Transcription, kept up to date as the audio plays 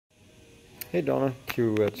Hey Donna,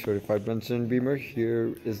 Q at Certified Benson Beamer.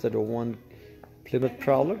 Here is that '01 Plymouth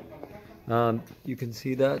Prowler. You can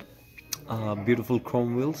see that beautiful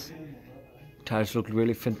chrome wheels. Tires look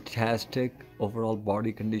really fantastic. Overall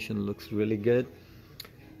body condition looks really good.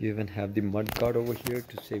 You even have the mud guard over here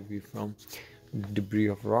to save you from debris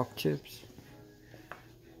of rock chips.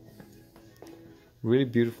 Really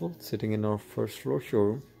beautiful, sitting in our first floor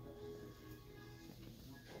showroom.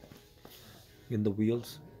 In the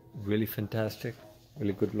wheels, really fantastic,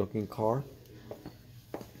 really good looking car.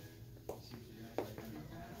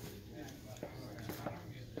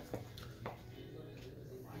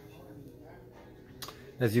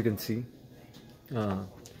 As you can see,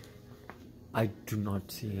 I do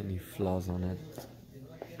not see any flaws on it.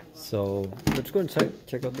 So let's go inside,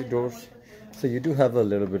 check out the doors. So you do have a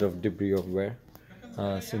little bit of debris of wear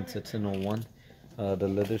since it's an '01. The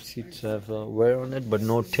leather seats have wear on it, but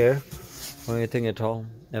no tear or anything at all.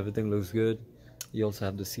 Everything looks good. You also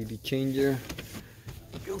have the CD changer.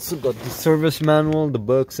 You also got the service manual, the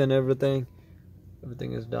books and everything.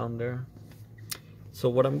 Everything is down there. So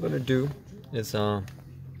what I'm gonna do is I'm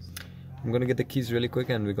gonna get the keys really quick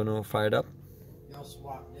and we're gonna fire it up.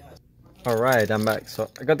 Alright, I'm back. So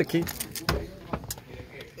I got the key.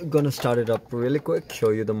 I'm gonna start it up really quick,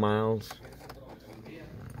 show you the miles.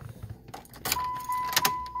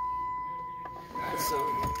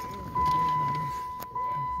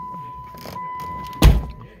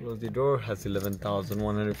 Close the door, has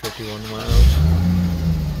 11,151 miles.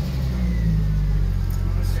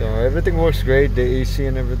 So everything works great, the AC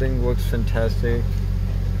and everything works fantastic.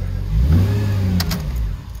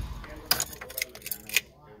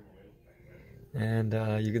 And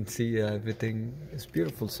you can see everything is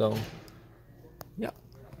beautiful. So yeah,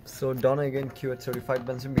 so Donna again, Q at Certified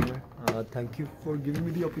Benson Beamer. Thank you for giving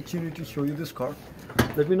me the opportunity to show you this car.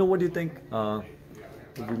 Let me know what you think.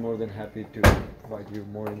 We'll be more than happy to provide you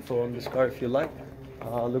more info on this car if you like.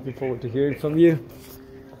 Looking forward to hearing from you.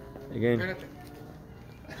 Again,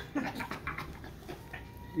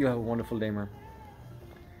 you have a wonderful day, man.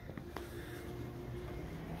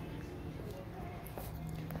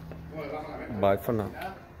 Bye for now.